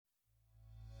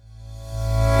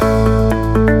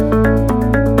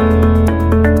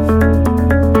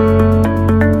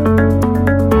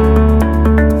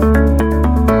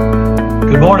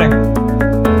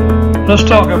Let's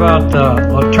talk about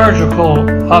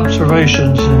liturgical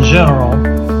observations in general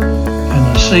and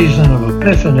the season of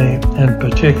Epiphany in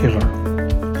particular.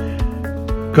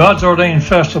 God's ordained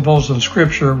festivals in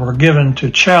Scripture were given to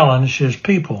challenge His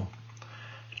people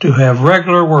to have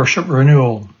regular worship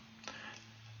renewal.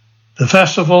 The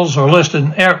festivals are listed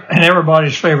in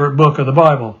everybody's favorite book of the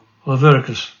Bible,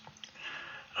 Leviticus.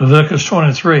 Leviticus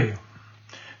 23.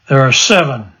 There are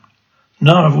 7,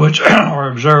 none of which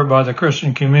are observed by the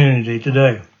Christian community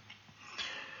today.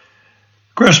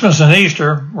 Christmas and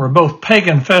Easter were both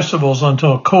pagan festivals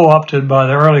until co-opted by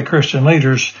the early Christian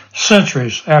leaders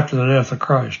centuries after the death of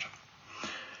Christ.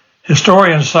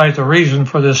 Historians cite the reason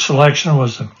for this selection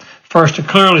was first to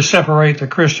clearly separate the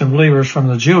Christian believers from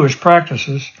the Jewish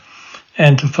practices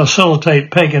and to facilitate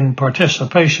pagan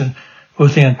participation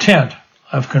with the intent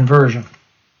of conversion.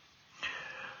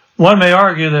 One may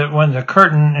argue that when the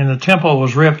curtain in the temple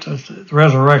was ripped at the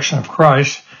resurrection of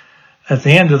Christ, at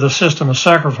the end of the system of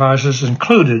sacrifices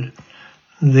included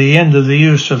the end of the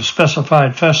use of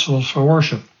specified festivals for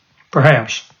worship,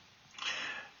 perhaps.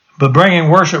 But bringing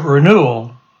worship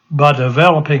renewal by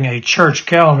developing a church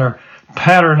calendar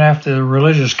patterned after the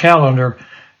religious calendar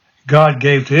God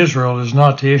gave to Israel is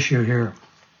not the issue here.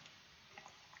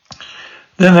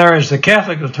 Then there is the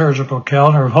Catholic liturgical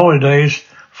calendar of holy days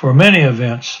for many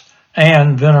events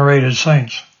and venerated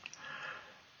saints.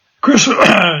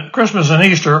 Christmas and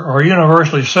Easter are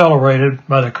universally celebrated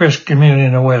by the Christian community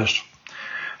in the West.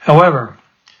 However,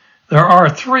 there are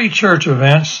 3 church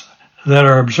events that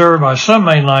are observed by some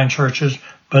mainline churches,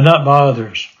 but not by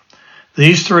others.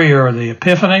 These 3 are the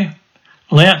Epiphany,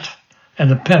 Lent, and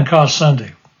the Pentecost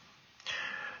Sunday.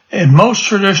 In most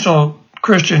traditional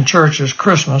Christian churches,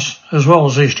 Christmas, as well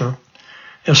as Easter,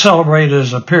 is celebrated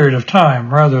as a period of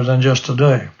time rather than just a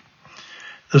day.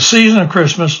 The season of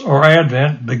Christmas or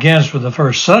Advent begins with the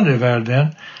first Sunday of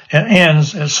Advent and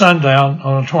ends at sundown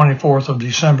on the 24th of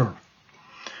December.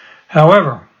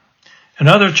 However, in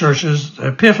other churches, the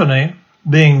Epiphany,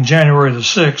 being January the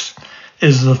 6th,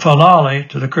 is the finale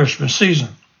to the Christmas season.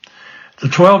 The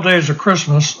 12 days of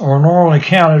Christmas are normally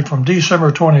counted from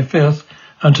December 25th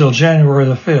until January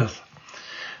the 5th.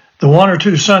 The 1 or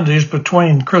 2 Sundays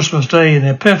between Christmas Day and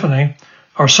the Epiphany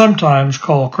are sometimes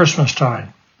called Christmastide.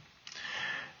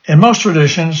 In most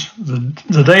traditions,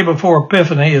 the day before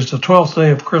Epiphany is the 12th day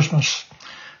of Christmas.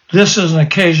 This is an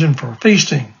occasion for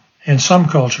feasting in some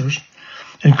cultures,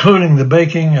 including the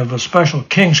baking of a special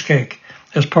king's cake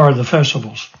as part of the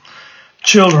festivals.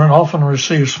 Children often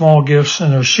receive small gifts in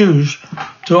their shoes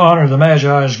to honor the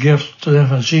Magi's gift to the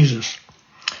infant Jesus.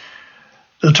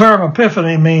 The term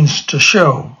Epiphany means to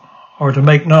show or to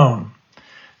make known.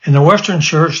 In the Western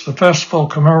Church, the festival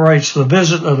commemorates the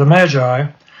visit of the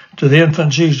Magi to the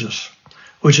infant Jesus,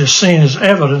 which is seen as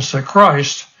evidence that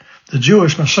Christ, the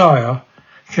Jewish Messiah,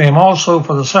 came also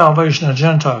for the salvation of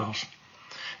Gentiles.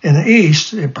 In the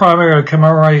East, it primarily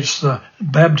commemorates the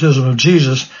baptism of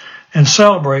Jesus and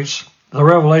celebrates the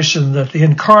revelation that the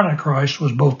incarnate Christ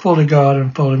was both fully God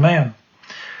and fully man.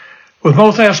 With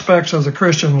both aspects of the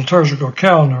Christian liturgical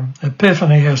calendar,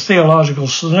 Epiphany has theological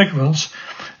significance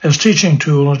as teaching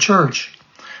tool in the church.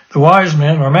 The wise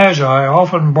men, or Magi,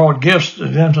 often brought gifts to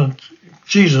the infant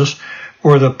Jesus,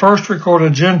 were the first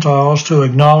recorded Gentiles to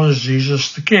acknowledge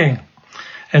Jesus the King,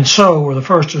 and so were the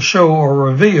first to show or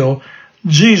reveal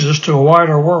Jesus to a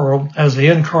wider world as the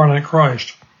incarnate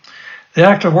Christ. The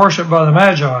act of worship by the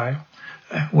Magi,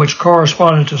 which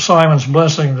corresponded to Simon's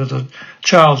blessing that the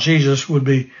child Jesus would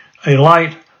be a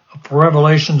light for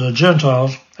revelation to the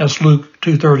Gentiles, that's Luke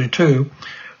 2:32,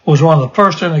 was one of the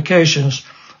first indications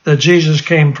that Jesus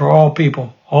came for all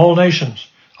people, all nations,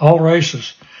 all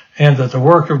races, and that the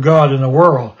work of God in the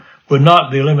world would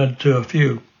not be limited to a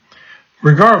few.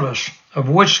 Regardless of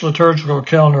which liturgical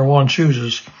calendar one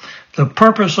chooses, the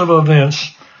purpose of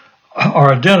events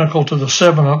are identical to the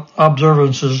 7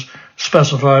 observances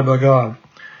specified by God.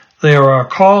 They are a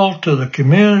call to the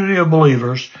community of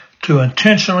believers to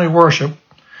intentionally worship,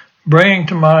 bringing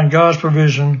to mind God's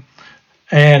provision,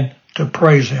 and to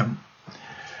praise Him.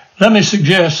 Let me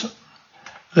suggest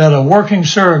that a working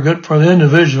surrogate for the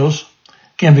individuals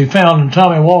can be found in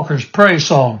Tommy Walker's praise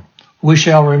song, We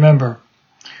Shall Remember.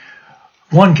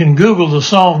 One can Google the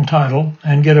song title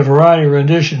and get a variety of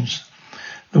renditions.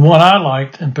 The one I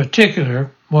liked in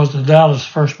particular was the Dallas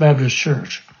First Baptist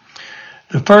Church.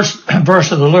 The first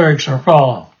verse of the lyrics are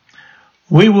following.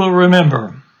 We will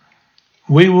remember.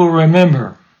 We will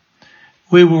remember.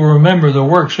 We will remember the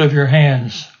works of your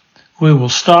hands. We will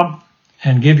stop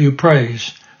and give you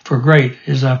praise, for great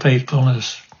is thy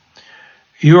faithfulness.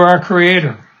 You are our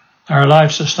creator, our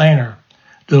life sustainer,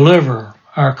 deliverer,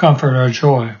 our comfort, our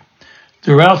joy.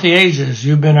 Throughout the ages,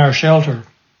 you've been our shelter,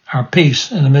 our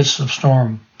peace in the midst of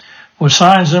storm. With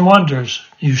signs and wonders,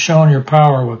 you've shown your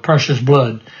power with precious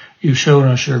blood. You've shown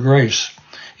us your grace.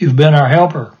 You've been our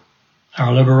helper,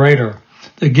 our liberator,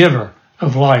 the giver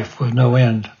of life with no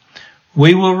end.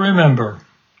 We will remember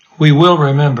the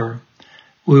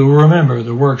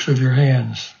works of your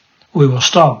hands. We will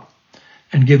stop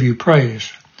and give you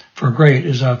praise, for great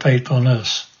is our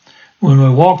faithfulness. When we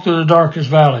walk through the darkest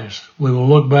valleys, we will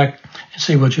look back and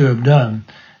see what you have done,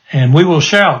 and we will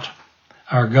shout,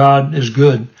 our God is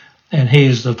good, and he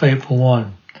is the faithful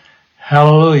one.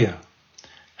 Hallelujah.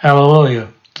 Hallelujah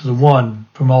to the one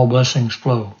from all blessings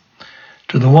flow.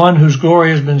 To the one whose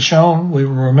glory has been shown, we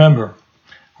will remember.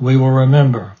 We will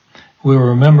remember. We will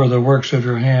remember the works of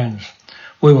your hands.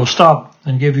 We will stop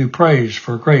and give you praise,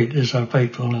 for great is our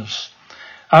faithfulness.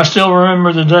 I still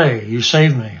remember the day you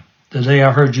saved me, the day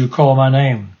I heard you call my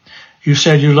name. You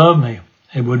said you loved me,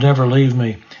 it would never leave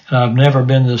me, and I've never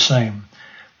been the same.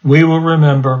 We will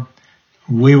remember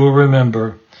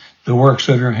the works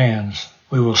of your hands.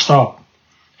 We will stop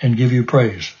and give you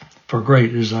praise, for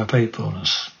great is thy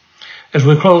faithfulness. As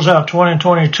we close out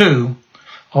 2022,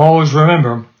 always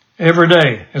remember every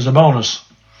day is a bonus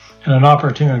and an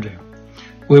opportunity.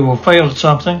 We will fail at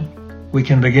something, we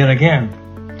can begin again.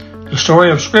 The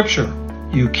story of Scripture,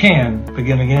 you can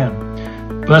begin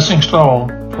again. Blessings to all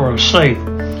for a safe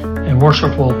and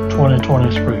worshipful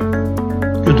 2023.